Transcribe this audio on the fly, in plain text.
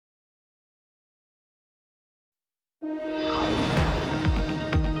I'm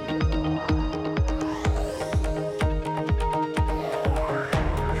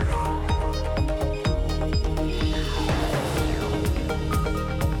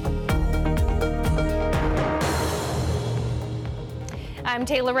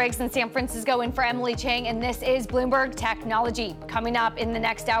Taylor Riggs in San Francisco in for Emily Chang, and this is Bloomberg Technology. Coming up in the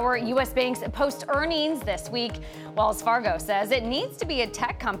next hour, U.S. banks post earnings this week. Wells Fargo says it needs to be a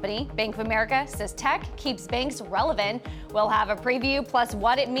tech company. Bank of America says tech keeps banks relevant. We'll have a preview plus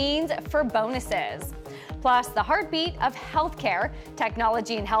what it means for bonuses. Plus, the heartbeat of healthcare.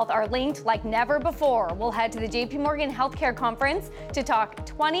 Technology and health are linked like never before. We'll head to the JP Morgan Healthcare Conference to talk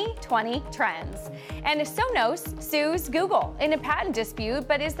 2020 trends. And Sonos sues Google in a patent dispute,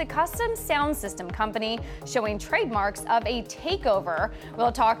 but is the custom sound system company showing trademarks of a takeover?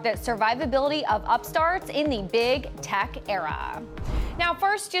 We'll talk the survivability of upstarts in the big tech era. Now,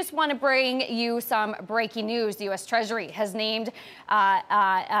 first, just want to bring you some breaking news. The U.S. Treasury has named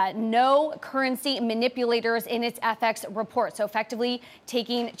no currency manipulators in its FX report, so effectively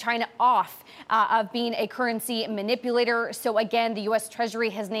taking China off of being a currency manipulator. So again, the U.S. Treasury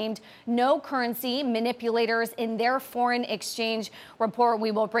has named no currency manipulators in their foreign exchange report.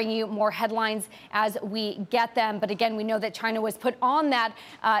 We will bring you more headlines as we get them. But again, we know that China was put on that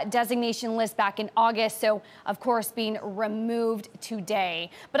designation list back in August, so of course being removed today.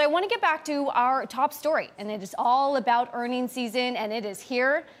 But I want to get back to our top story, and it is all about earnings season, and it is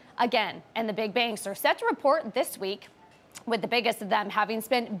here again. And the big banks are set to report this week, with the biggest of them having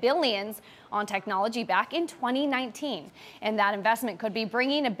spent billions on technology back in 2019. And that investment could be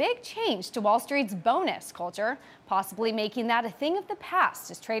bringing a big change to Wall Street's bonus culture, possibly making that a thing of the past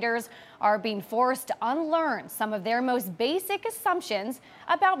as traders are being forced to unlearn some of their most basic assumptions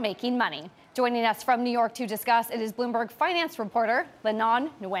about making money. Joining us from New York to discuss it is Bloomberg finance reporter Lenon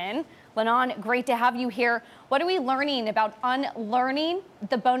Nguyen. Lenon, great to have you here. What are we learning about unlearning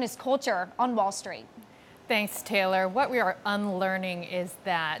the bonus culture on Wall Street? Thanks, Taylor. What we are unlearning is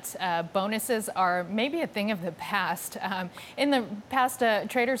that bonuses are maybe a thing of the past. In the past,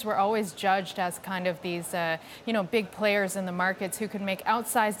 traders were always judged as kind of these, big players in the markets who could make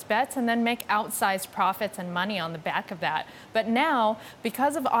outsized bets and then make outsized profits and money on the back of that. But now,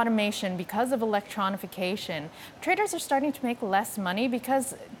 because of automation, because of electronification, traders are starting to make less money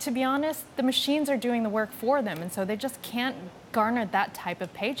because, to be honest, the machines are doing the work for them, and so they just can't garner that type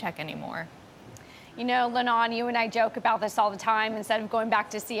of paycheck anymore. You know, Lenon, you and I joke about this all the time. Instead of going back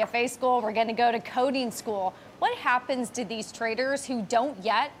to CFA school, we're going to go to coding school. What happens to these traders who don't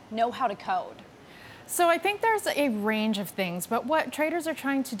yet know how to code? So I think there's a range of things, but what traders are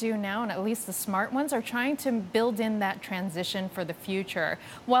trying to do now, and at least the smart ones, are trying to build in that transition for the future.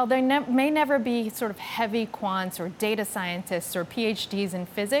 While they may never be sort of heavy quants or data scientists or PhDs in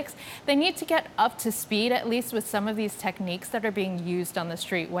physics, they need to get up to speed, at least with some of these techniques that are being used on the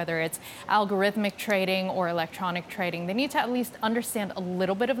street, whether it's algorithmic trading or electronic trading. They need to at least understand a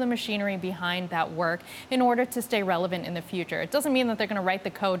little bit of the machinery behind that work in order to stay relevant in the future. It doesn't mean that they're going to write the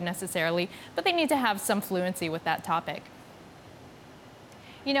code necessarily, but they need to have some fluency with that topic.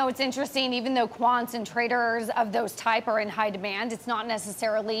 You know, it's interesting, even though quants and traders of those type are in high demand, it's not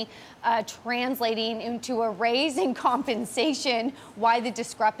necessarily translating into a raise in compensation. Why the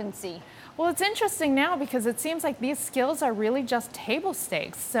discrepancy? Well, it's interesting now because it seems like these skills are really just table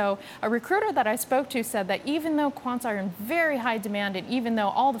stakes. So a recruiter that I spoke to said that even though quants are in very high demand and even though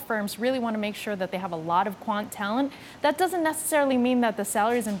all the firms really want to make sure that they have a lot of quant talent, that doesn't necessarily mean that the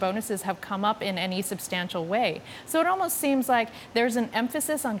salaries and bonuses have come up in any substantial way. So it almost seems like there's an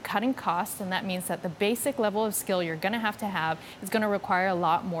emphasis on cutting costs, and that means that the basic level of skill you're going to have is going to require a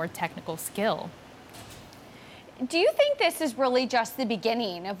lot more technical skill. Do you think this is really just the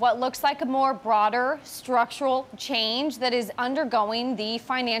beginning of what looks like a more broader structural change that is undergoing the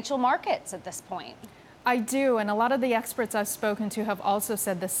financial markets at this point? I do, and a lot of the experts I've spoken to have also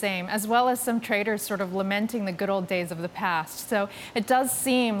said the same, as well as some traders sort of lamenting the good old days of the past. So it does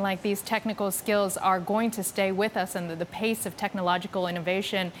seem like these technical skills are going to stay with us, and the pace of technological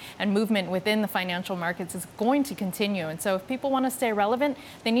innovation and movement within the financial markets is going to continue. And so if people want to stay relevant,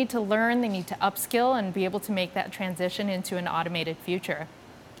 they need to learn, they need to upskill, and be able to make that transition into an automated future.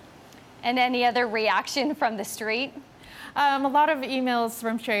 And any other reaction from the street? A lot of emails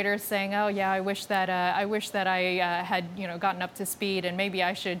from traders saying, "Oh yeah, I wish that I had gotten up to speed, and maybe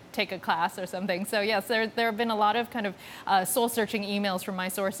I should take a class or something." So yes, there have been a lot of kind of soul-searching emails from my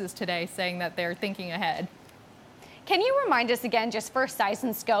sources today saying that they're thinking ahead. Can you remind us again, just for size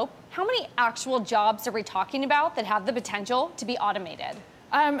and scope, how many actual jobs are we talking about that have the potential to be automated?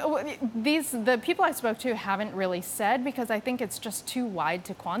 The people I spoke to haven't really said, because I think it's just too wide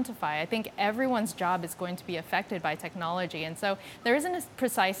to quantify. I think everyone's job is going to be affected by technology, and so there isn't a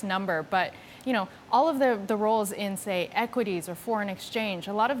precise number. But all of the roles in, say, equities or foreign exchange,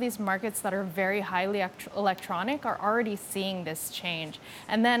 a lot of these markets that are very highly electronic are already seeing this change.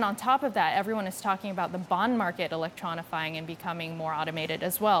 And then on top of that, everyone is talking about the bond market electronifying and becoming more automated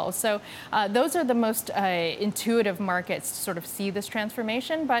as well. So those are the most intuitive markets to sort of see this transformation.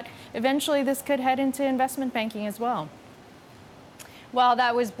 But eventually this could head into investment banking as well. Well,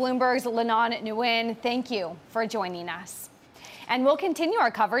 that was Bloomberg's Lenon Nguyen. Thank you for joining us. And we'll continue our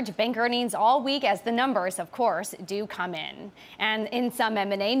coverage of bank earnings all week as the numbers, of course, do come in. And in some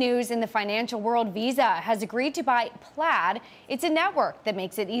M&A news in the financial world, Visa has agreed to buy Plaid. It's a network that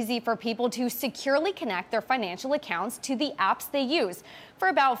makes it easy for people to securely connect their financial accounts to the apps they use. For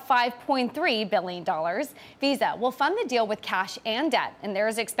about $5.3 billion. Visa will fund the deal with cash and debt, and there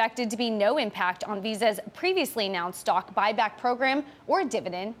is expected to be no impact on Visa's previously announced stock buyback program or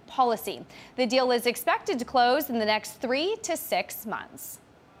dividend policy. The deal is expected to close in the next 3 to 6 months.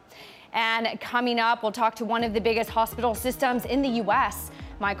 And coming up, we'll talk to one of the biggest hospital systems in the U.S.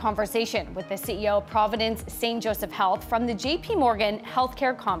 My conversation with the CEO of Providence St. Joseph Health from the J.P. Morgan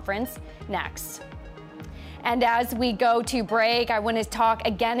Healthcare Conference next. And as we go to break, I want to talk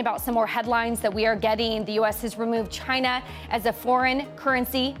again about some more headlines that we are getting. The U.S. has removed China as a foreign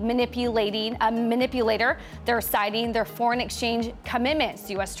currency manipulator. They're citing their foreign exchange commitments.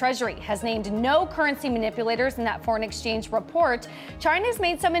 The U.S. Treasury has named no currency manipulators in that foreign exchange report. China's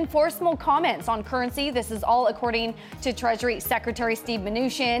made some enforceable comments on currency. This is all according to Treasury Secretary Steve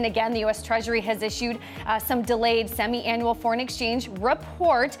Mnuchin. Again, the U.S. Treasury has issued some delayed semi-annual foreign exchange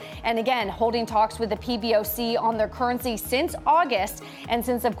report. And again, holding talks with the PBOC on their currency since August, and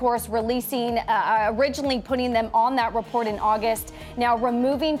since, of course, originally putting them on that report in August, now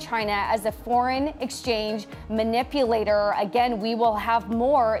removing China as a foreign exchange manipulator. Again, we will have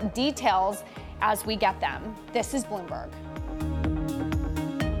more details as we get them. This is Bloomberg.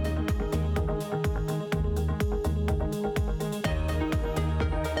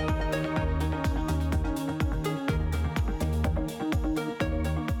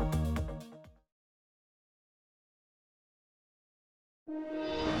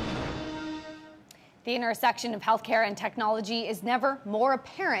 The intersection of healthcare and technology is never more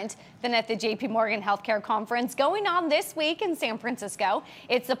apparent than at the J.P. Morgan Healthcare Conference going on this week in San Francisco.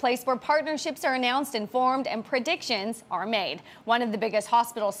 It's the place where partnerships are announced, informed, and predictions are made. One of the biggest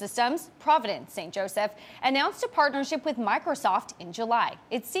hospital systems, Providence St. Joseph, announced a partnership with Microsoft in July.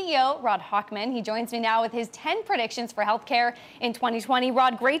 Its CEO, Rod Hochman, he joins me now with his 10 predictions for healthcare in 2020.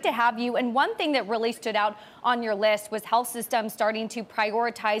 Rod, great to have you. And one thing that really stood out on your list was health systems starting to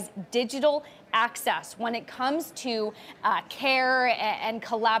prioritize digital access when it comes to care and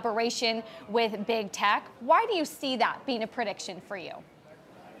collaboration with big tech. Why do you see that being a prediction for you?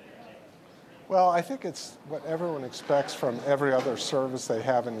 Well, I think it's what everyone expects from every other service they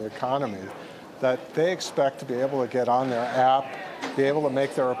have in the economy, that they expect to be able to get on their app, be able to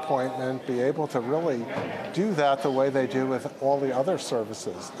make their appointment, be able to really do that the way they do with all the other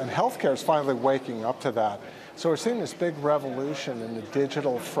services. And healthcare is finally waking up to that. So we're seeing this big revolution in the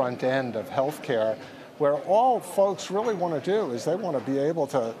digital front end of healthcare, where all folks really want to do is they want to be able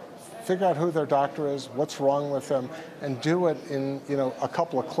to figure out who their doctor is, what's wrong with them, and do it in a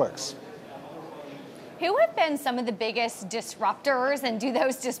couple of clicks. Who have been some of the biggest disruptors, and do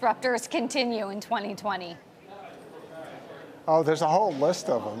those disruptors continue in 2020? Oh, there's a whole list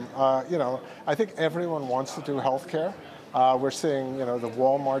of them. I think everyone wants to do healthcare. We're seeing, the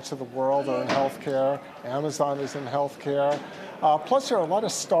Walmarts of the world are in healthcare. Amazon is in healthcare. Plus, there are a lot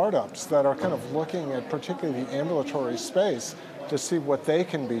of startups that are kind of looking at particularly the ambulatory space to see what they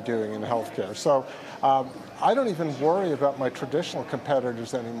can be doing in healthcare. So I don't even worry about my traditional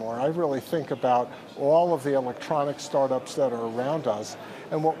competitors anymore. I really think about all of the electronic startups that are around us.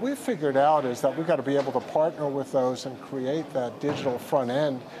 And what we've figured out is that we've got to be able to partner with those and create that digital front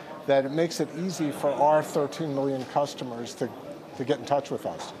end that it makes it easy for our 13 million customers to get in touch with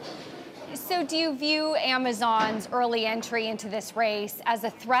us. So do you view Amazon's early entry into this race as a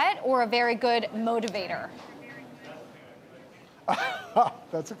threat or a very good motivator?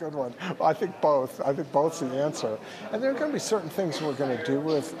 That's a good one. Well, I think both. I think both's the answer. And there are going to be certain things we're going to do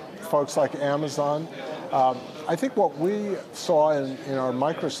with folks like Amazon. I think what we saw in our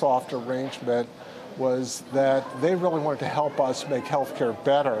Microsoft arrangement was that they really wanted to help us make healthcare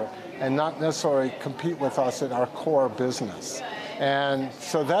better and not necessarily compete with us in our core business. And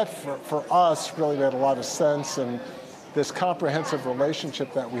so that, for us, really made a lot of sense. And this comprehensive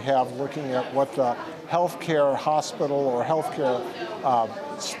relationship that we have looking at what the healthcare hospital or healthcare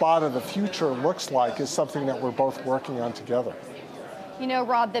spot of the future looks like is something that we're both working on together. You know,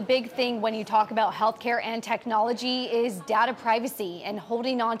 Rod, the big thing when you talk about healthcare and technology is data privacy and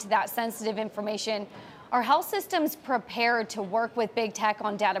holding on to that sensitive information. Are health systems prepared to work with big tech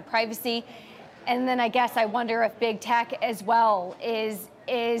on data privacy? And then I guess I wonder if big tech as well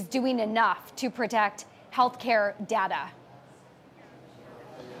is doing enough to protect healthcare data.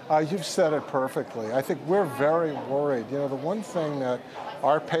 You've said it perfectly. I think we're very worried. You know, the one thing that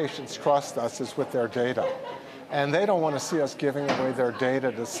our patients trust us is with their data. And they don't want to see us giving away their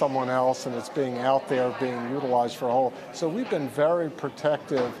data to someone else and it's being out there, being utilized for a whole. So we've been very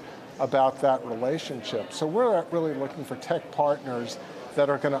protective about that relationship. So we're really looking for tech partners that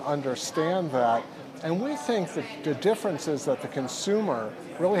are going to understand that. And we think that the difference is that the consumer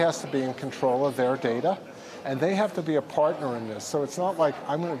really has to be in control of their data, and they have to be a partner in this. So it's not like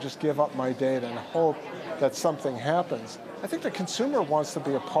I'm going to just give up my data and hope that something happens. I think the consumer wants to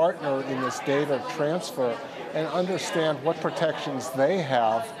be a partner in this data transfer and understand what protections they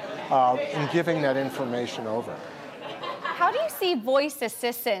have in giving that information over. How do you see voice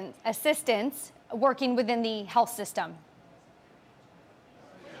assistants working within the health system?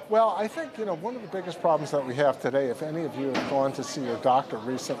 Well, I think, you know, one of the biggest problems that we have today, if any of you have gone to see your doctor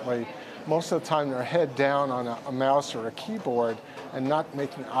recently, most of the time they're head down on a mouse or a keyboard and not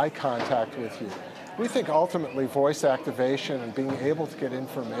making eye contact with you. We think ultimately voice activation and being able to get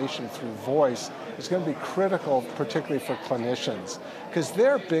information through voice is going to be critical, particularly for clinicians, because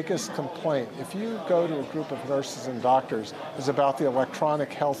their biggest complaint, if you go to a group of nurses and doctors, is about the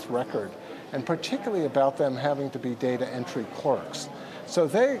electronic health record, and particularly about them having to be data entry clerks. So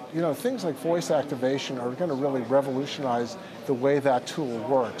things like voice activation are going to really revolutionize the way that tool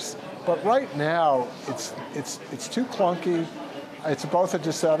works. But right now, it's too clunky. It's both a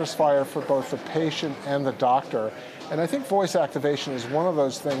dissatisfier for both the patient and the doctor. And I think voice activation is one of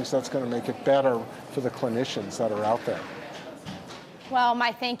those things that's going to make it better for the clinicians that are out there. Well,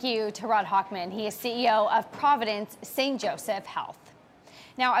 my thank you to Rod Hochman. He is CEO of Providence St. Joseph Health.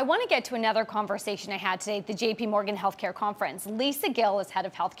 Now, I want to get to another conversation I had today at the JP Morgan Healthcare Conference. Lisa Gill is head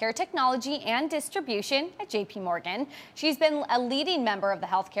of healthcare technology and distribution at JP Morgan. She's been a leading member of the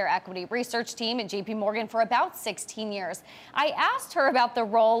healthcare equity research team at JP Morgan for about 16 years. I asked her about the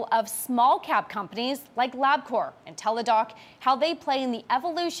role of small cap companies like LabCorp and Teladoc, how they play in the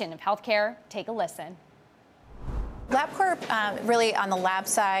evolution of healthcare. Take a listen. LabCorp, really on the lab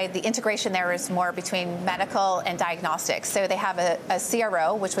side, the integration there is more between medical and diagnostics. So they have a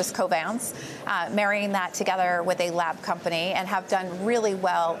CRO, which was Covance, marrying that together with a lab company and have done really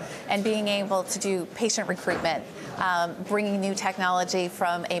well in being able to do patient recruitment, bringing new technology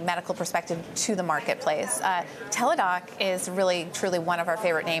from a medical perspective to the marketplace. Teladoc is really, truly one of our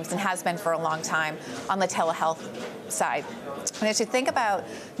favorite names and has been for a long time on the telehealth side. And as you think about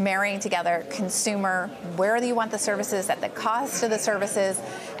marrying together consumer, where do you want the services, at the cost of the services,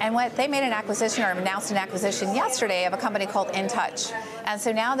 and what they made an acquisition or announced an acquisition yesterday of a company called InTouch. And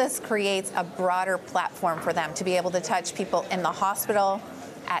so now this creates a broader platform for them to be able to touch people in the hospital,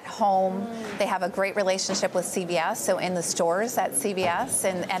 at home. They have a great relationship with CVS, so in the stores at CVS,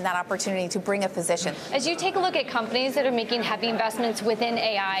 and that opportunity to bring a physician. As you take a look at companies that are making heavy investments within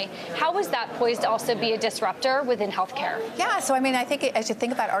AI, how is that poised to also be a disruptor within healthcare? Yeah, so I mean, I think as you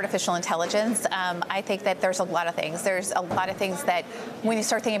think about artificial intelligence, I think that there's a lot of things. There's a lot of things that when you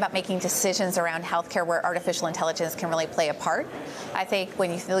start thinking about making decisions around healthcare where artificial intelligence can really play a part. I think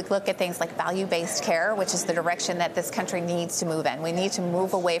when you look at things like value-based care, which is the direction that this country needs to move in, we need to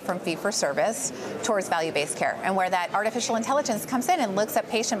move away from fee-for-service towards value-based care, and where that artificial intelligence comes in and looks at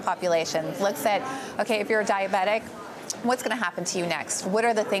patient populations, looks at, okay, if you're a diabetic, what's going to happen to you next? What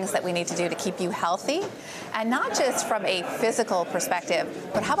are the things that we need to do to keep you healthy? And not just from a physical perspective,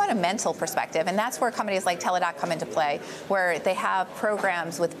 but how about a mental perspective? And that's where companies like Teladoc come into play, where they have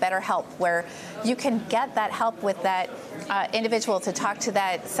programs with BetterHelp, where you can get that help with that individual to talk to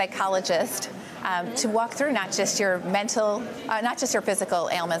that psychologist to walk through not just your physical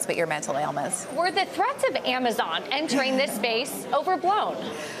ailments, but your mental ailments. Were the threats of Amazon entering this space overblown?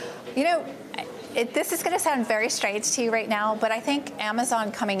 You know, this is going to sound very strange to you right now, but I think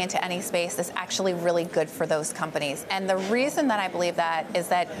Amazon coming into any space is actually really good for those companies. And the reason that I believe that is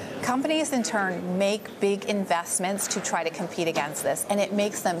that companies in turn make big investments to try to compete against this, and it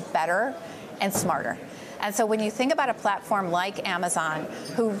makes them better and smarter. And so when you think about a platform like Amazon,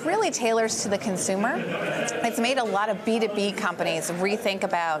 who really tailors to the consumer, it's made a lot of B2B companies rethink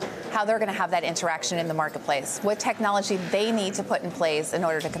about how they're going to have that interaction in the marketplace, what technology they need to put in place in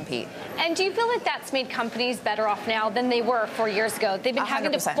order to compete. And do you feel like that's made companies better off now than they were 4 years ago? They've been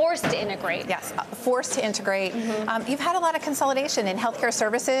having to 100%. force to integrate. Yes, forced to integrate. You've had a lot of consolidation in healthcare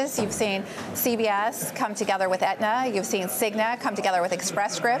services. You've seen CVS come together with Aetna. You've seen Cigna come together with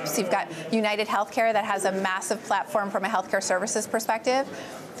Express Scripts. You've got United Healthcare that has a massive platform from a healthcare services perspective.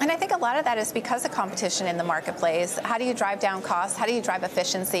 And I think a lot of that is because of competition in the marketplace. How do you drive down costs? How do you drive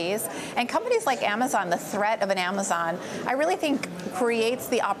efficiencies? And companies like Amazon, the threat of an Amazon, I really think creates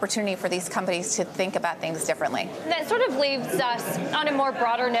the opportunity for these companies to think about things differently. That sort of leaves us on a more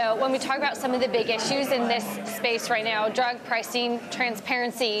broader note when we talk about some of the big issues in this space right now, drug pricing,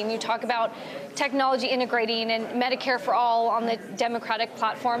 transparency, and you talk about technology integrating and Medicare for all on the Democratic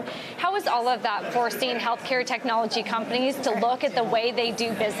platform. How is all of that forcing healthcare technology companies to look at the way they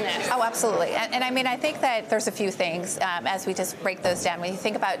do business? Oh, absolutely. And I mean, I think that there's a few things as we just break those down. When you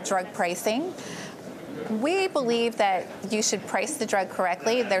think about drug pricing, we believe that you should price the drug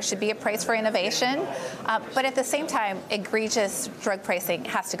correctly. There should be a price for innovation. But at the same time, egregious drug pricing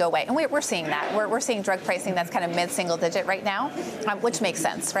has to go away. And we're seeing that. We're seeing drug pricing that's kind of mid-single digit right now, which makes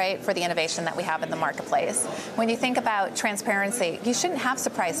sense, right, for the innovation that we have in the marketplace. When you think about transparency, you shouldn't have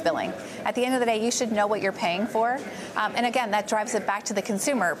surprise billing. At the end of the day, you should know what you're paying for. And again, that drives it back to the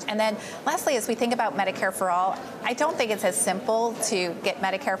consumer. And then lastly, as we think about Medicare for all, I don't think it's as simple to get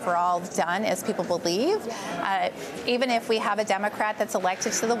Medicare for all done as people believe. Even if we have a Democrat that's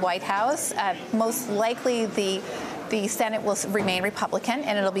elected to the White House, most likely the Senate will remain Republican,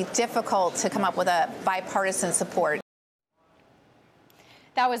 and it'll be difficult to come up with a bipartisan support.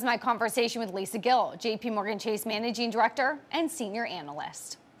 That was my conversation with Lisa Gill, JP Morgan Chase Managing Director and Senior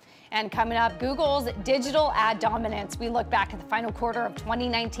Analyst. And coming up, Google's digital ad dominance. We look back at the final quarter of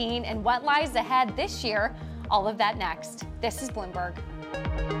 2019 and what lies ahead this year. All of that next. This is Bloomberg.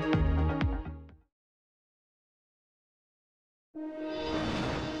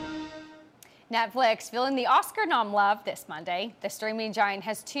 Netflix feeling the Oscar nom love this Monday. The streaming giant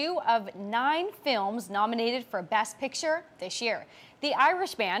has 2 of 9 films nominated for Best Picture this year. The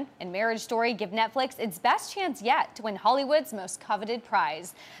Irishman and Marriage Story give Netflix its best chance yet to win Hollywood's most coveted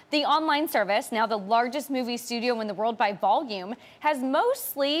prize. The online service, now the largest movie studio in the world by volume, has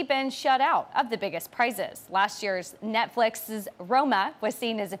mostly been shut out of the biggest prizes. Last year's Netflix's Roma was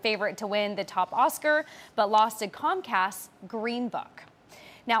seen as a favorite to win the top Oscar, but lost to Comcast's Green Book.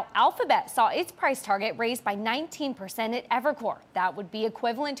 Now, Alphabet saw its price target raised by 19% at Evercore. That would be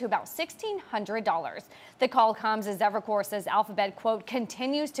equivalent to about $1,600. The call comes as Evercore says Alphabet, quote,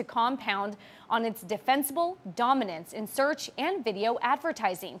 continues to compound on its defensible dominance in search and video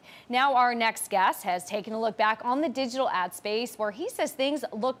advertising. Now, our next guest has taken a look back on the digital ad space where he says things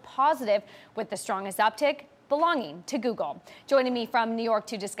look positive with the strongest uptick belonging to Google. Joining me from New York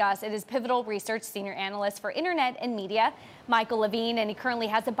to discuss it is Pivotal Research Senior Analyst for Internet and Media, Michael Levine, and he currently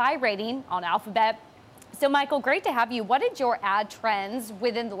has a buy rating on Alphabet. So, Michael, great to have you. What did your ad trends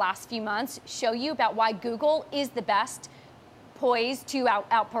within the last few months show you about why Google is the best poised to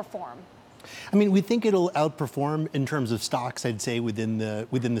outperform? I mean, we think it'll outperform in terms of stocks, I'd say, within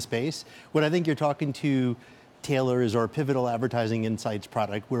the space. What I think you're talking to, Taylor, is our Pivotal Advertising Insights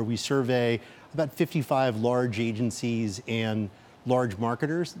product, where we survey about 55 large agencies and large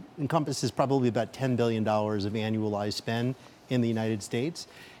marketers. Encompasses probably about $10 billion of annualized spend in the United States.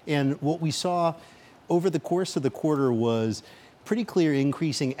 And what we saw over the course of the quarter was pretty clear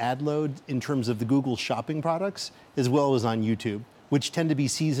increasing ad load in terms of the Google shopping products, as well as on YouTube, which tend to be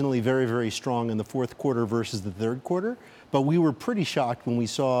seasonally very, very strong in the fourth quarter versus the third quarter. But we were pretty shocked when we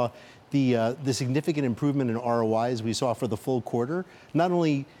saw the significant improvement in ROIs we saw for the full quarter, not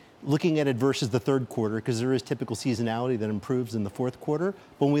only looking at it versus the third quarter, because there is typical seasonality that improves in the fourth quarter,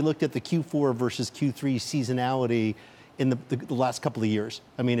 but when we looked at the Q4 versus Q3 seasonality in the last couple of years,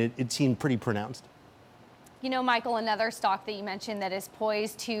 I mean, it seemed pretty pronounced. You know, Michael, another stock that you mentioned that is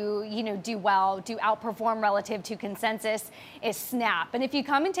poised to, do well, do outperform relative to consensus is Snap. And if you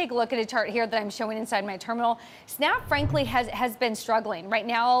come and take a look at a chart here that I'm showing inside my terminal, Snap, frankly, has been struggling. Right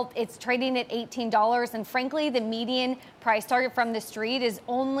now, it's trading at $18, and frankly, the median price target from the street is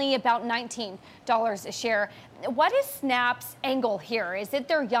only about $19 a share. What is Snap's angle here? Is it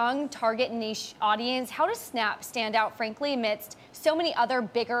their young target niche audience? How does Snap stand out, frankly, amidst so many other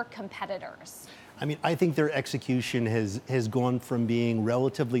bigger competitors? I mean, I think their execution has gone from being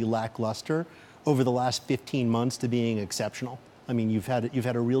relatively lackluster over the last 15 months to being exceptional. I mean, you've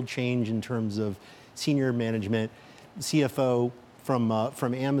had a real change in terms of senior management, CFO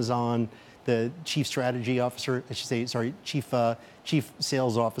from Amazon. the chief strategy officer, I should say, sorry, chief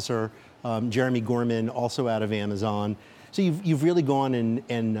sales officer, Jeremy Gorman, also out of Amazon. So you've really gone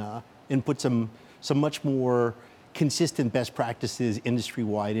and put some much more consistent best practices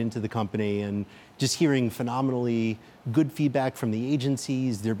industry-wide into the company, and just hearing phenomenally good feedback from the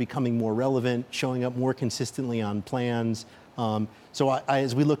agencies. They're becoming more relevant, showing up more consistently on plans. So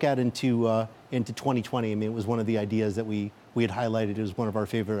as we look out into 2020, I mean, it was one of the ideas that we had highlighted. It was one of our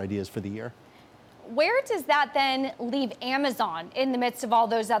favorite ideas for the year. Where does that then leave Amazon in the midst of all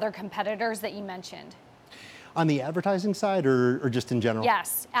those other competitors that you mentioned? On the advertising side, or just in general?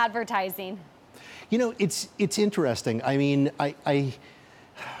 Yes, advertising. You know, it's interesting. I mean, I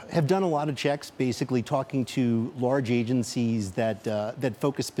have done a lot of checks, basically talking to large agencies that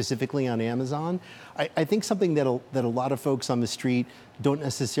focus specifically on Amazon. I think something that a lot of folks on the street don't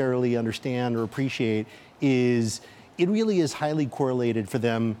necessarily understand or appreciate is it really is highly correlated for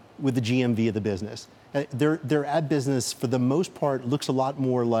them with the GMV of the business. Their ad business, for the most part, looks a lot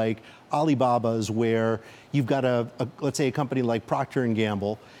more like Alibaba's, where you've got let's say a company like Procter &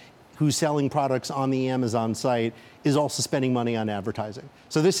 Gamble, who's selling products on the Amazon site, is also spending money on advertising.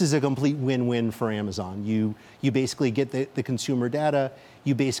 So this is a complete win-win for Amazon. You basically get the consumer data,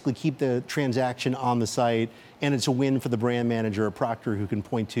 you basically keep the transaction on the site, and it's a win for the brand manager or Procter, who can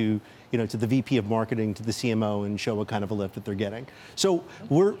point to the VP of marketing, to the CMO, and show what kind of a lift that they're getting. So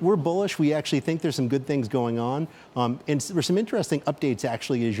we're bullish. We actually think there's some good things going on. And there's some interesting updates,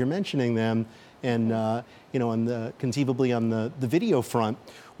 actually, as you're mentioning them, and conceivably on the video front,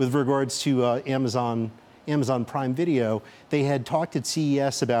 with regards to Amazon Prime Video. They had talked at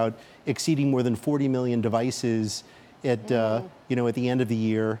CES about exceeding more than 40 million devices at the end of the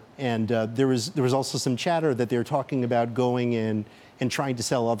year, and there was also some chatter that they're talking about going in and trying to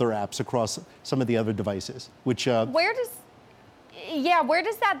sell other apps across some of the other devices. Which where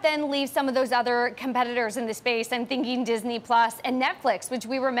does that then leave some of those other competitors in the space? I'm thinking Disney Plus and Netflix, which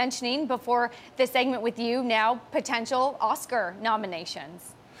we were mentioning before this segment with you. Now potential Oscar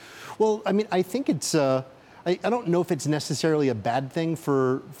nominations. Well, I mean, I think it's. I don't know if it's necessarily a bad thing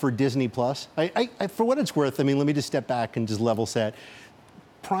for Disney Plus. I for what it's worth, I mean, let me just step back and just level set.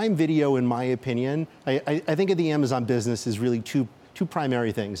 Prime Video, in my opinion, I think of the Amazon business is really two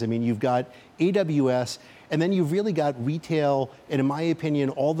primary things. I mean, you've got AWS, and then you've really got retail, and in my opinion,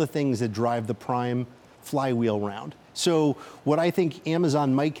 all the things that drive the Prime flywheel round. So what I think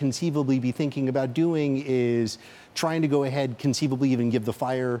Amazon might conceivably be thinking about doing is trying to go ahead, conceivably even give the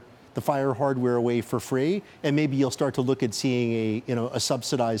Fire hardware away for free, and maybe you'll start to look at seeing a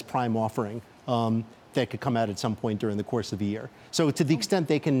subsidized Prime offering that could come out at some point during the course of the year. So to the extent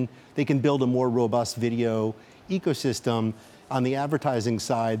they can build a more robust video ecosystem on the advertising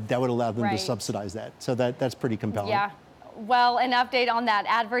side, that would allow them to subsidize that. So that's pretty compelling. Yeah. Well, an update on that.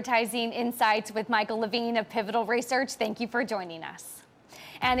 Advertising Insights with Michael Levine of Pivotal Research. Thank you for joining us.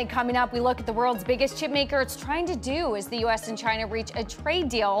 And coming up, we look at the world's biggest chip maker. It's trying to do as the U.S. and China reach a trade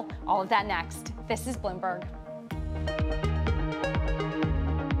deal. All of that next. This is Bloomberg.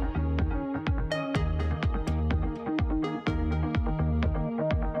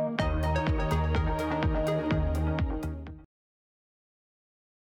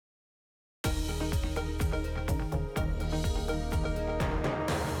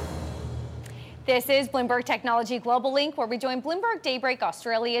 This is Bloomberg Technology Global Link, where we join Bloomberg Daybreak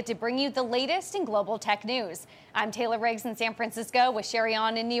Australia to bring you the latest in global tech news. I'm Taylor Riggs in San Francisco with Sherry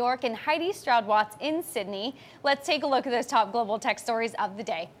On in New York and Heidi Stroud-Watts in Sydney. Let's take a look at those top global tech stories of the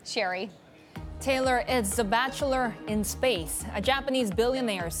day. Sherry. Taylor, it's The Bachelor in space. A Japanese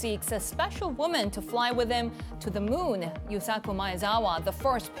billionaire seeks a special woman to fly with him to the moon. Yusaku Maezawa, the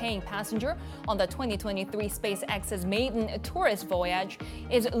first paying passenger on the 2023 SpaceX's maiden tourist voyage,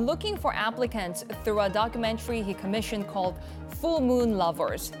 is looking for applicants through a documentary he commissioned called Full Moon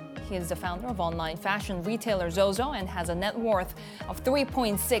Lovers. He is the founder of online fashion retailer Zozo and has a net worth of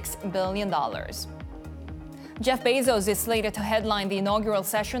 $3.6 billion. Jeff Bezos is slated to headline the inaugural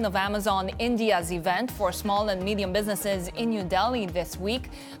session of Amazon India's event for small and medium businesses in New Delhi this week,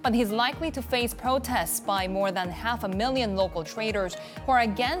 but he's likely to face protests by more than 500,000 local traders who are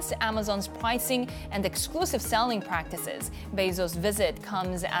against Amazon's pricing and exclusive selling practices. Bezos' visit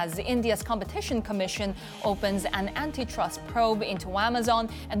comes as India's Competition Commission opens an antitrust probe into Amazon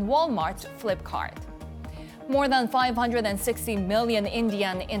and Walmart's Flipkart. More than 560 million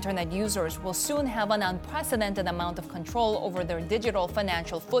Indian internet users will soon have an unprecedented amount of control over their digital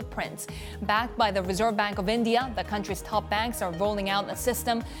financial footprints. Backed by the Reserve Bank of India, the country's top banks are rolling out a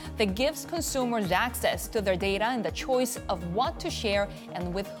system that gives consumers access to their data and the choice of what to share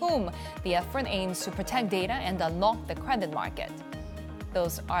and with whom. The effort aims to protect data and unlock the credit market.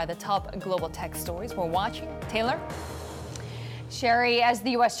 Those are the top global tech stories we're watching. Taylor? Sherry, as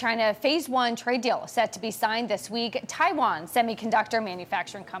the U.S.-China Phase 1 trade deal set to be signed this week, Taiwan Semiconductor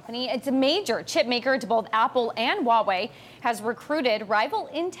Manufacturing Company, it's a major chip maker to both Apple and Huawei, has recruited rival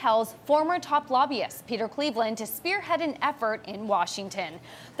Intel's former top lobbyist, Peter Cleveland, to spearhead an effort in Washington.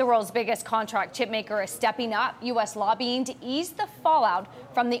 The world's biggest contract chip maker is stepping up U.S. lobbying to ease the fallout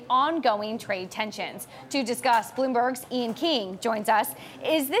from the ongoing trade tensions. To discuss, Bloomberg's Ian King joins us.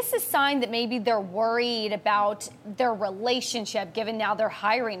 Is this a sign that maybe they're worried about their relationship, given now they're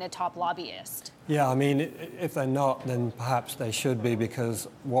hiring a top lobbyist? Yeah, I mean, if they're not, then perhaps they should be, because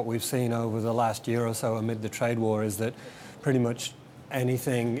what we've seen over the last year or so amid the trade war is that pretty much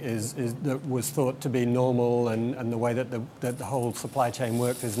anything that was thought to be normal and the way that the whole supply chain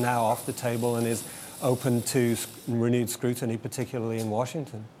worked is now off the table and is open to renewed scrutiny, particularly in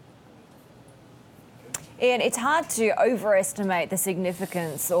Washington. Ian, it's hard to overestimate the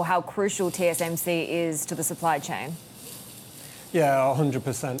significance or how crucial TSMC is to the supply chain. Yeah,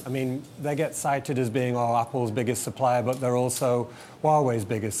 100%. I mean, they get cited as being Apple's biggest supplier, but they're also Huawei's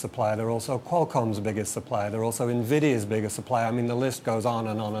biggest supplier. They're also Qualcomm's biggest supplier. They're also Nvidia's biggest supplier. I mean, the list goes on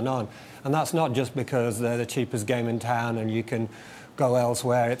and on and on. And that's not just because they're the cheapest game in town and you can go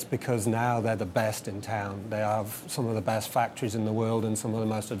elsewhere. It's because now they're the best in town. They have some of the best factories in the world and some of the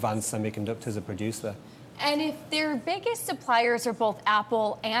most advanced semiconductors are produced there. And if their biggest suppliers are both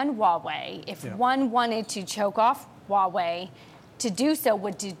Apple and Huawei, if one wanted to choke off Huawei, to do so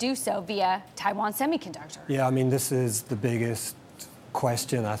would to do so via Taiwan Semiconductor. Yeah, I mean, this is the biggest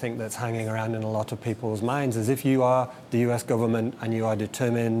question I think that's hanging around in a lot of people's minds, is if you are the US government and you are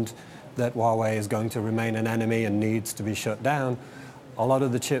determined that Huawei is going to remain an enemy and needs to be shut down, a lot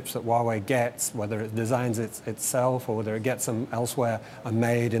of the chips that Huawei gets, whether it designs itself or whether it gets them elsewhere, are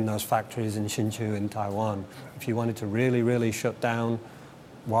made in those factories in Hsinchu in Taiwan. If you wanted to really, really shut down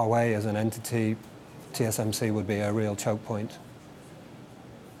Huawei as an entity, TSMC would be a real choke point.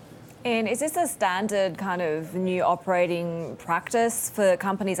 And is this a standard kind of new operating practice for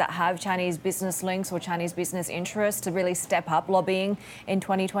companies that have Chinese business links or Chinese business interests to really step up lobbying in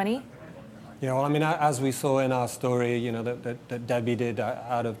 2020? Yeah, well, I mean, as we saw in our story, you know, that Debbie did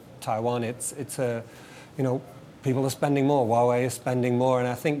out of Taiwan, it's a, you know, people are spending more. Huawei is spending more. And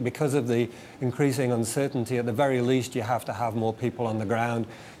I think because of the increasing uncertainty, at the very least, you have to have more people on the ground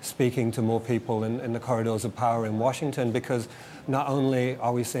speaking to more people in the corridors of power in Washington, because not only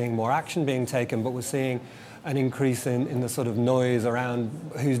are we seeing more action being taken, but we're seeing an increase in the sort of noise around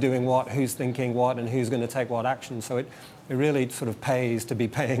who's doing what, who's thinking what, and who's going to take what action. So it really sort of pays to be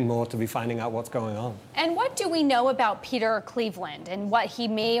paying more, to be finding out what's going on. And what do we know about Peter Cleveland and what he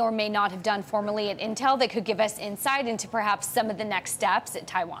may or may not have done formally at Intel that could give us insight into perhaps some of the next steps at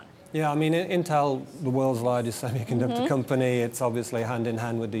Taiwan? Yeah, I mean, Intel, the world's largest semiconductor company, it's obviously hand in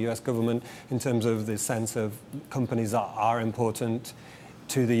hand with the US government in terms of the sense of companies that are important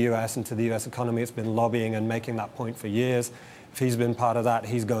to the US and to the US economy. It's been lobbying and making that point for years. If he's been part of that,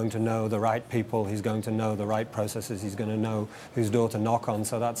 he's going to know the right people, he's going to know the right processes, he's going to know whose door to knock on.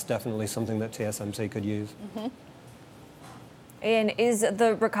 So that's definitely something that TSMC could use. And is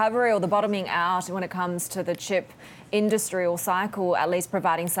the recovery or the bottoming out when it comes to the chip industry or cycle at least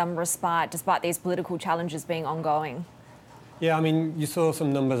providing some respite despite these political challenges being ongoing? Yeah, I mean, you saw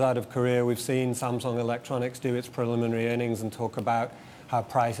some numbers out of Korea. We've seen Samsung Electronics do its preliminary earnings and talk about how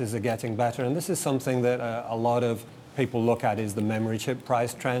prices are getting better. And this is something that a lot of people look at, is the memory chip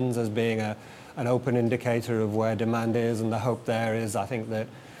price trends as being an open indicator of where demand is. And the hope there is, I think, that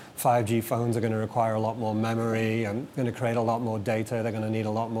 5G phones are going to require a lot more memory and going to create a lot more data. They're going to need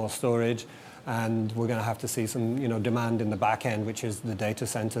a lot more storage. And we're going to have to see some, you know, demand in the back end, which is the data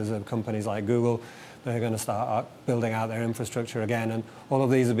centers of companies like Google. They're going to start building out their infrastructure again. And all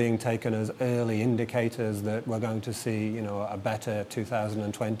of these are being taken as early indicators that we're going to see, you know, a better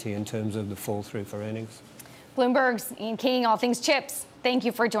 2020 in terms of the fall through for earnings. Bloomberg's Ian King, all things chips. Thank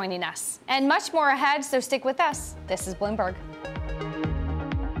you for joining us. And much more ahead, so stick with us. This is Bloomberg.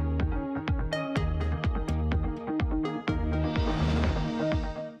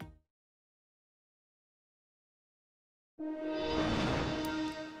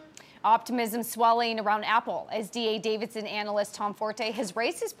 Optimism swelling around Apple as D.A. Davidson analyst Tom Forte has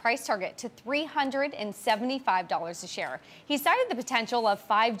raised his price target to $375 a share. He cited the potential of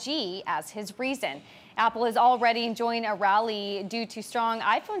 5G as his reason. Apple is already enjoying a rally due to strong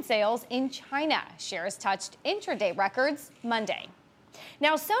iPhone sales in China. Shares touched intraday records Monday.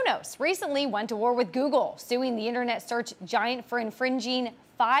 Now, Sonos recently went to war with Google, suing the internet search giant for infringing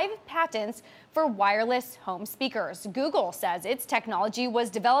 5 patents for wireless home speakers. Google says its technology was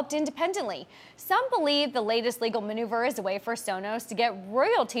developed independently. Some believe the latest legal maneuver is a way for Sonos to get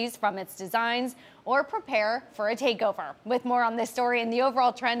royalties from its designs or prepare for a takeover. With more on this story and the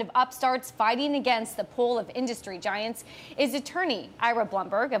overall trend of upstarts fighting against the pull of industry giants is attorney Ira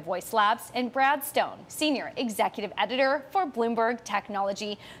Bloomberg of Voice Labs and Brad Stone, senior executive editor for Bloomberg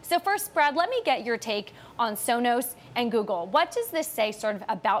Technology. So first, Brad, let me get your take on Sonos and Google. What does this say sort of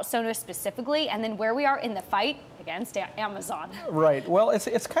about Sonos specifically, and then where we are in the fight against Amazon? Right. Well,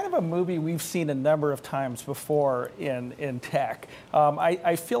 it's kind of a movie we've seen a number of times before in tech.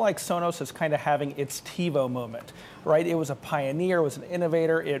 I feel like Sonos is kind of having its TiVo moment, right? It was a pioneer, it was an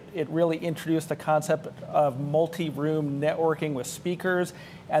innovator. It really introduced the concept of multi-room networking with speakers.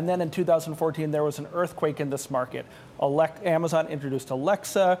 And then in 2014, there was an earthquake in this market. Amazon introduced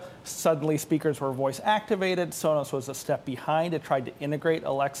Alexa. Suddenly, speakers were voice activated. Sonos was a step behind. It tried to integrate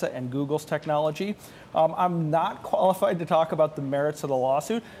Alexa and Google's technology. I'm not qualified to talk about the merits of the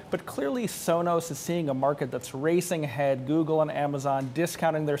lawsuit, but clearly Sonos is seeing a market that's racing ahead. Google and Amazon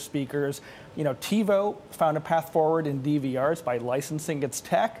discounting their speakers. You know, TiVo found a path forward in DVRs by licensing its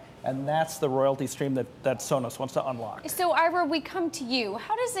tech. And that's the royalty stream that Sonos wants to unlock. So, Ira, we come to you.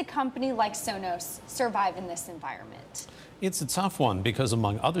 How does a company like Sonos survive in this environment? It's a tough one because,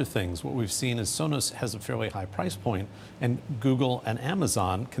 among other things, what we've seen is Sonos has a fairly high price point, and Google and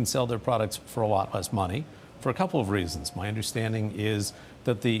Amazon can sell their products for a lot less money for a couple of reasons. My understanding is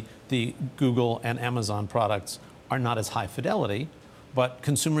that the Google and Amazon products are not as high fidelity, but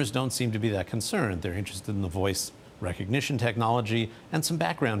consumers don't seem to be that concerned. They're interested in the voice recognition technology and some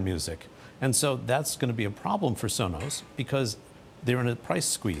background music. And so that's going to be a problem for Sonos because they're in a price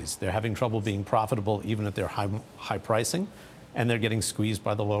squeeze. They're having trouble being profitable even at their high pricing, and they're getting squeezed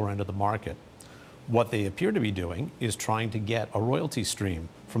by the lower end of the market. What they appear to be doing is trying to get a royalty stream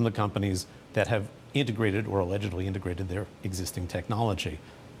from the companies that have integrated or allegedly integrated their existing technology.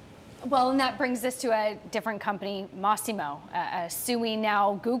 Well, and that brings us to a different company, Massimo, suing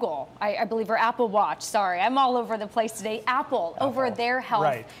now Google, I believe, or Apple Watch. Sorry, I'm all over the place today. Apple. Over their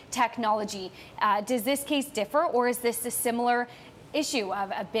health technology. Does this case differ, or is this a similar issue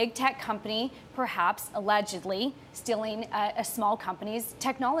of a big tech company perhaps allegedly stealing a small company's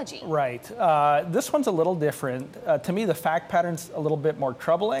technology? Right. This one's a little different. To me, the fact pattern's a little bit more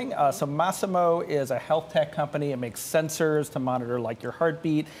troubling. So Massimo is a health tech company. It makes sensors to monitor like your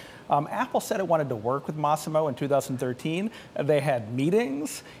heartbeat. Apple said it wanted to work with Massimo in 2013. They had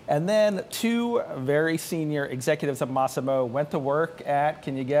meetings, and then two very senior executives at Massimo went to work at,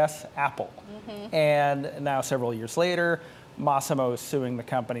 can you guess, Apple. And now several years later, Massimo is suing the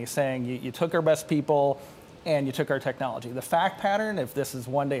company, saying you took our best people and you took our technology. The fact pattern, if this is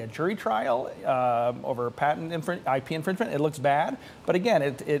one day a jury trial over patent IP infringement, it looks bad. But again,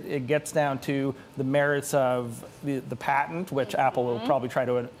 it gets down to the merits of the patent, which Apple will probably try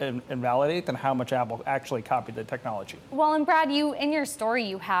to invalidate, and how much Apple actually copied the technology. Well, and Brad, in your story,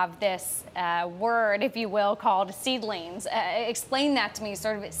 you have this word, if you will, called seedlings. Explain that to me,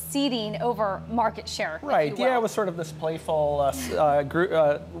 sort of seeding over market share. Right, yeah, it was sort of this playful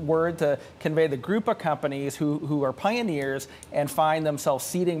word to convey the group of companies who are pioneers and find themselves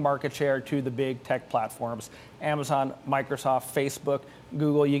ceding market share to the big tech platforms. Amazon, Microsoft, Facebook,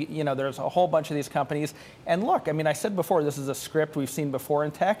 Google, you know, there's a whole bunch of these companies. And look, I mean, I said before, this is a script we've seen before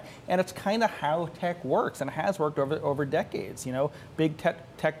in tech, and it's kind of how tech works and has worked over decades. You know, big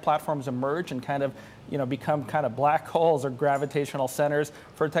tech platforms emerge and kind of, you know, become kind of black holes or gravitational centers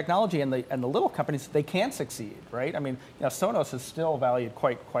for technology, and the little companies, they can't succeed, right? I mean, you know, Sonos is still valued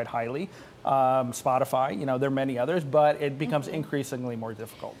quite highly. Spotify, you know, there are many others, but it becomes increasingly more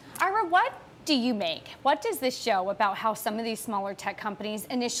difficult. Ira, what do you make? What does this show about how some of these smaller tech companies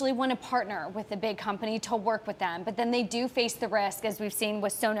initially want to partner with a big company to work with them, but then they do face the risk, as we've seen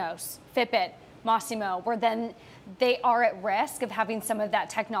with Sonos, Fitbit, Massimo, where then they are at risk of having some of that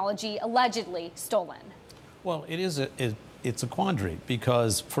technology allegedly stolen? Well, it's a quandary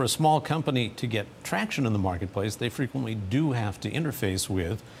because for a small company to get traction in the marketplace, they frequently do have to interface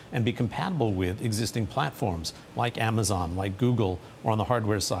with and be compatible with existing platforms like Amazon, like Google, or on the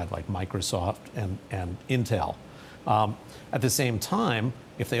hardware side like Microsoft and Intel. At the same time,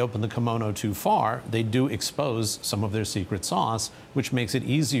 if they open the kimono too far, they do expose some of their secret sauce, which makes it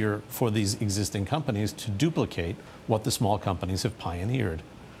easier for these existing companies to duplicate what the small companies have pioneered.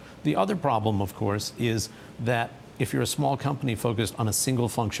 The other problem, of course, is that if you're a small company focused on a single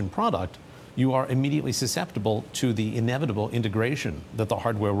function product, you are immediately susceptible to the inevitable integration that the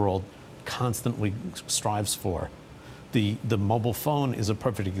hardware world constantly strives for. The mobile phone is a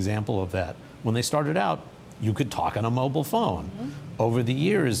perfect example of that. When they started out, you could talk on a mobile phone. Over the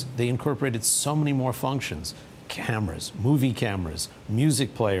years, they incorporated so many more functions: cameras, movie cameras,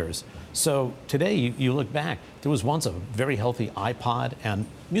 music players. So today, you look back, there was once a very healthy iPod and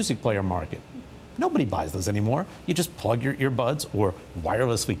music player market. Nobody buys those anymore. You just plug your earbuds or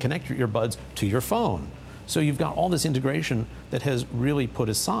wirelessly connect your earbuds to your phone. So you've got all this integration that has really put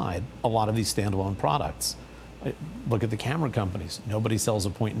aside a lot of these standalone products. Look at the camera companies. Nobody sells a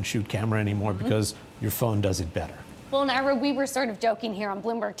point-and-shoot camera anymore because your phone does it better. Well, and Ira, we were sort of joking here on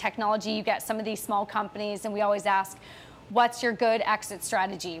Bloomberg Technology. You get some of these small companies, and we always ask, what's your good exit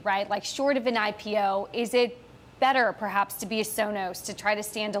strategy, right? Like, short of an IPO, is it better perhaps to be a Sonos, to try to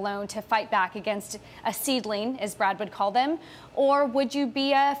stand alone, to fight back against a seedling, as Brad would call them? Or would you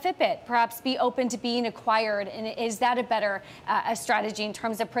be a Fitbit, perhaps be open to being acquired? And is that a better a strategy in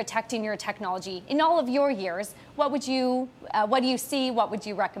terms of protecting your technology? In all of your years, what do you see? What would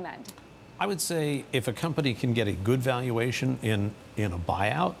you recommend? I would say if a company can get a good valuation in a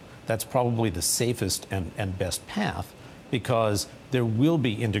buyout, that's probably the safest and best path, because there will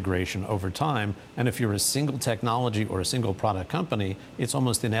be integration over time. And if you're a single technology or a single product company, it's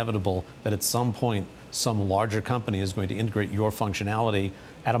almost inevitable that at some point, some larger company is going to integrate your functionality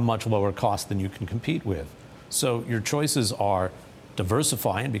at a much lower cost than you can compete with. So your choices are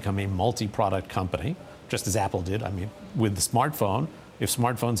diversify and become a multi-product company, just as Apple did. I mean, with the smartphone, if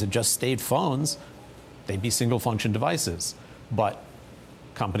smartphones had just stayed phones, they'd be single function devices. But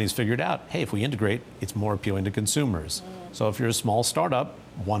companies figured out, hey, if we integrate, it's more appealing to consumers. So if you're a small startup,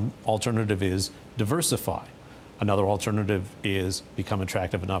 one alternative is diversify. Another alternative is become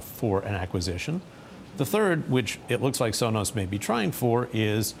attractive enough for an acquisition. The third, which it looks like Sonos may be trying for,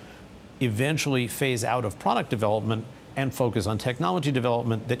 is eventually phase out of product development and focus on technology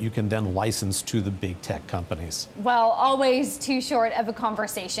development that you can then license to the big tech companies. Well, always too short of a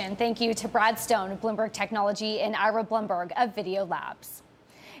conversation. Thank you to Brad Stone of Bloomberg Technology and Ira Bloomberg of Video Labs.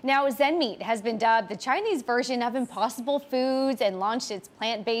 Now, Zen Meat has been dubbed the Chinese version of Impossible Foods and launched its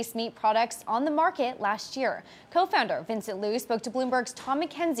plant-based meat products on the market last year. Co-founder Vincent Liu spoke to Bloomberg's Tom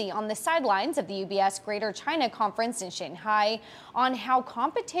McKenzie on the sidelines of the UBS Greater China Conference in Shanghai on how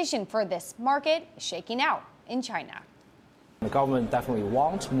competition for this market is shaking out in China. The government definitely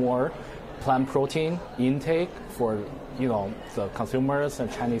wants more plant protein intake for, the consumers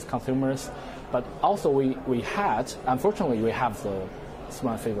and Chinese consumers. But also unfortunately, we have the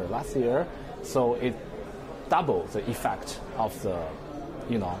swine fever last year, so it doubled the effect of the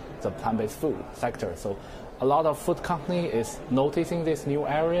plant-based food sector. So a lot of food company is noticing this new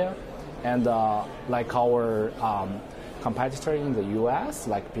area, and like our competitor in the U.S.,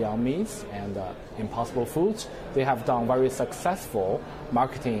 like Beyond Meats and Impossible Foods, they have done very successful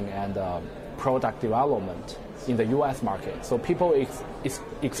marketing and product development in the U.S. market. So people is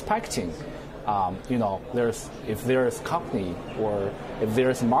expecting, if there's company or if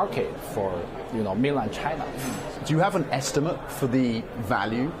there's market for, mainland China. Do you have an estimate for the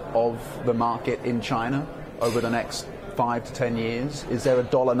value of the market in China over the next 5 to 10 years? Is there a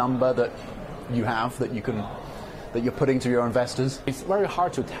dollar number that you have that you're putting to your investors? It's very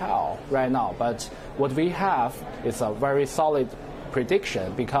hard to tell right now, but what we have is a very solid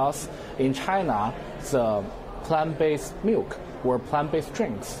prediction, because in China, the plant-based milk or plant-based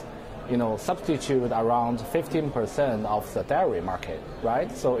drinks, substitute around 15% of the dairy market, right?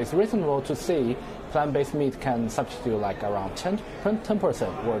 So it's reasonable to see plant-based meat can substitute like around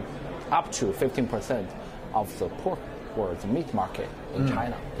 10% or up to 15% of the pork or the meat market in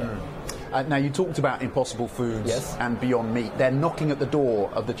China. Now, you talked about Impossible Foods and Beyond Meat. They're knocking at the door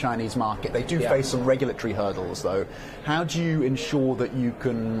of the Chinese market. They do face some regulatory hurdles, though. How do you ensure that you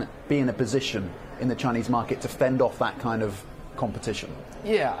can be in a position in the Chinese market to fend off that kind of competition?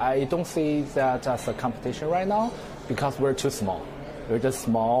 Yeah, I don't see that as a competition right now, because we're too small. We're just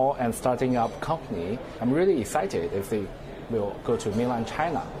small and starting up company. I'm really excited if they will go to mainland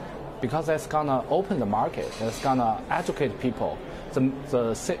China, because that's gonna open the market. It's gonna educate people.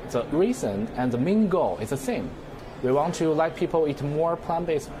 The reason and the main goal is the same. We want to let people eat more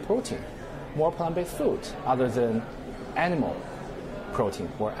plant-based protein, more plant-based food, other than animal protein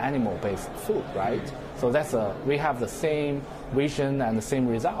or animal-based food, right? So we have the same vision and the same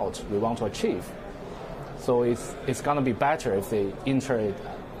result we want to achieve. So it's going to be better if they enter the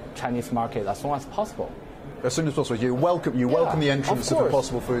Chinese market as soon as possible. As soon as possible. You welcome the entrance of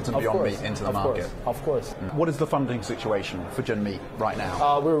Impossible Foods and Beyond Meat into the market. Of course. What is the funding situation for Gen Meat right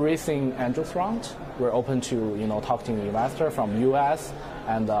now? We're raising angels round. We're open to talking to investors from US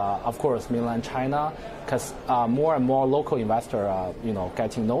and of course mainland China, because more and more local investors are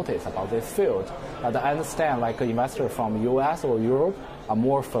getting notice about this field. I understand like investors from US or Europe are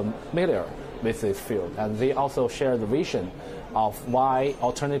more familiar with this field. And they also share the vision of why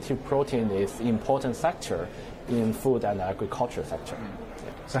alternative protein is an important sector in food and agriculture sector.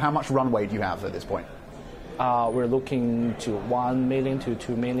 So how much runway do you have at this point? We're looking to 1 million to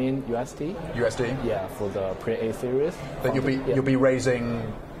 2 million USD. USD? Yeah, for the pre-A series. That you'll be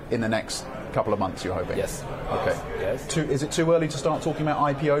raising in the next couple of months, you're hoping? Yes. Okay. Yes. Is it too early to start talking about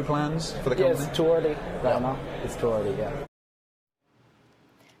IPO plans for the company? Yes, too early right now. It's too early, yeah.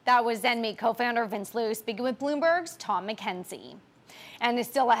 That was ZenMeat co-founder Vince Liu speaking with Bloomberg's Tom McKenzie. And it's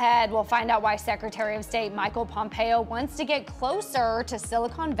still ahead. We'll find out why Secretary of State Michael Pompeo wants to get closer to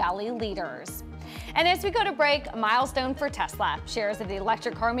Silicon Valley leaders. And as we go to break, a milestone for Tesla. Shares of the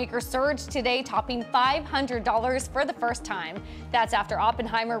electric car maker surged today, topping $500 for the first time. That's after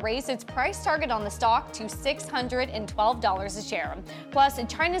Oppenheimer raised its price target on the stock to $612 a share. Plus,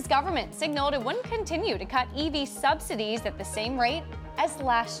 China's government signaled it wouldn't continue to cut EV subsidies at the same rate as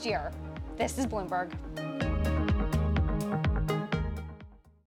last year. This is Bloomberg.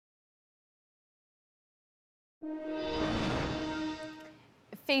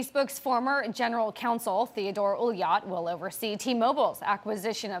 Facebook's former general counsel, Theodore Ulliott, will oversee T-Mobile's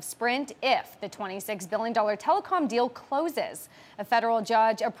acquisition of Sprint if the $26 billion telecom deal closes. A federal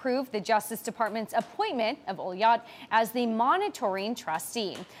judge approved the Justice Department's appointment of Ulliott as the monitoring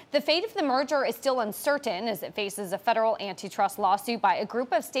trustee. The fate of the merger is still uncertain as it faces a federal antitrust lawsuit by a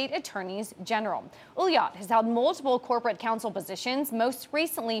group of state attorneys general. Ulliott has held multiple corporate counsel positions, most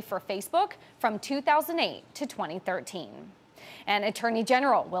recently for Facebook from 2008 to 2013. And Attorney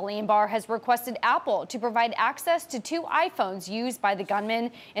General William Barr has requested Apple to provide access to 2 iPhones used by the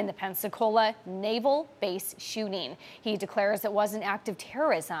gunman in the Pensacola naval base shooting. He declares it was an act of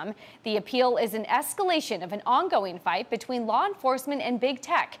terrorism. The appeal is an escalation of an ongoing fight between law enforcement and big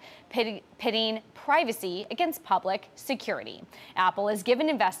tech, pitting privacy against public security. Apple has given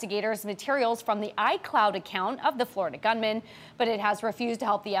investigators materials from the iCloud account of the Florida gunman, but it has refused to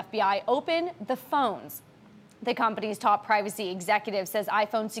help the FBI open the phones. The company's top privacy executive says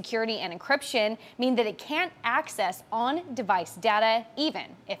iPhone security and encryption mean that it can't access on-device data, even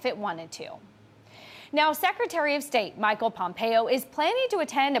if it wanted to. Now, Secretary of State Michael Pompeo is planning to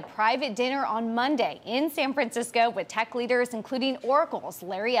attend a private dinner on Monday in San Francisco with tech leaders, including Oracle's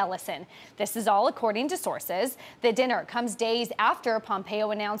Larry Ellison. This is all according to sources. The dinner comes days after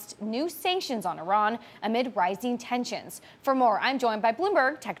Pompeo announced new sanctions on Iran amid rising tensions. For more, I'm joined by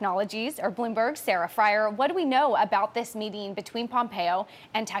Bloomberg's Sarah Fryer. What do we know about this meeting between Pompeo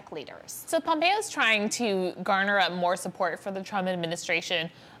and tech leaders? So Pompeo is trying to garner up more support for the Trump administration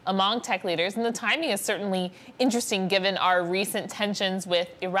among tech leaders, and the timing is certainly interesting given our recent tensions with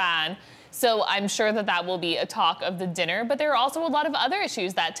Iran. So I'm sure that that will be a talk of the dinner, but there are also a lot of other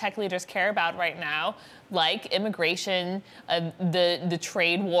issues that tech leaders care about right now, like immigration, the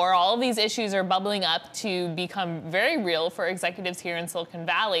trade war. All of these issues are bubbling up to become very real for executives here in Silicon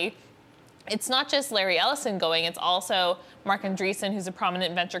Valley. It's not just Larry Ellison going, it's also Mark Andreessen, who's a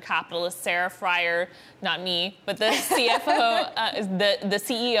prominent venture capitalist, Sarah Fryer, not me, but the CFO, the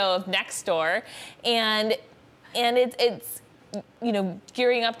CEO of Nextdoor. And it's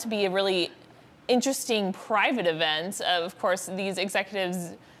gearing up to be a really interesting private event. Of course, these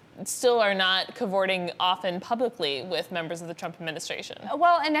executives still are not cavorting often publicly with members of the Trump administration.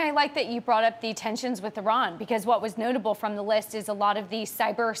 Well, and I like that you brought up the tensions with Iran, because what was notable from the list is a lot of the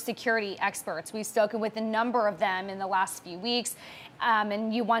cybersecurity experts. We've spoken with a number of them in the last few weeks.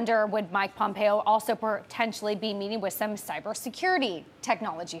 And you wonder, would Mike Pompeo also potentially be meeting with some cybersecurity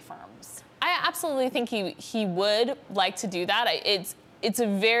technology firms? I absolutely think he would like to do that. It's a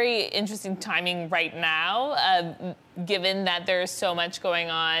very interesting timing right now, given that there's so much going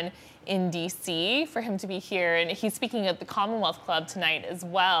on in D.C. for him to be here. And he's speaking at the Commonwealth Club tonight as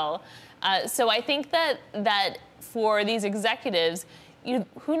well. So I think that for these executives,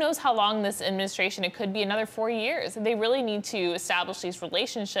 who knows how long this administration, it could be another 4 years. They really need to establish these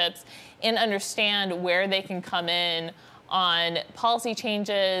relationships and understand where they can come in on policy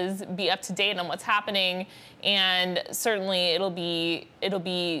changes, be up to date on what's happening, and certainly it'll be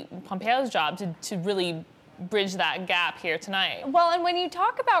Pompeo's job to really bridge that gap here tonight. Well, and when you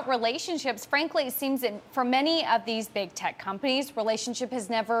talk about relationships, frankly, it seems that for many of these big tech companies, relationship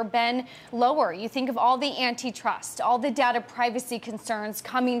has never been lower. You think of all the antitrust, all the data privacy concerns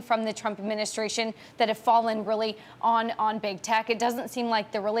coming from the Trump administration that have fallen really on big tech. It doesn't seem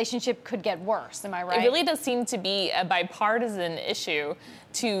like the relationship could get worse. Am I right? It really does seem to be a bipartisan issue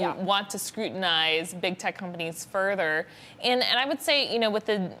to want to scrutinize big tech companies further. And I would say, with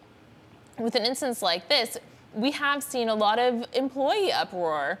an instance like this, we have seen a lot of employee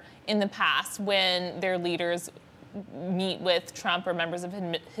uproar in the past when their leaders meet with Trump or members of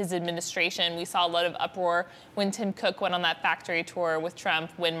his administration. We saw a lot of uproar when Tim Cook went on that factory tour with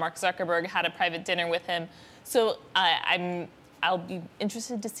Trump, when Mark Zuckerberg had a private dinner with him. So I'll be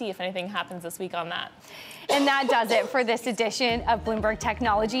interested to see if anything happens this week on that. And that does it for this edition of Bloomberg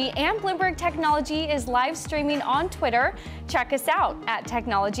Technology. And Bloomberg Technology is live streaming on Twitter. Check us out at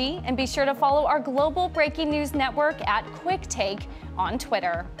Technology, and be sure to follow our global breaking news network at Quick Take on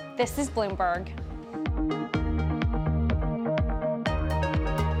Twitter. This is Bloomberg.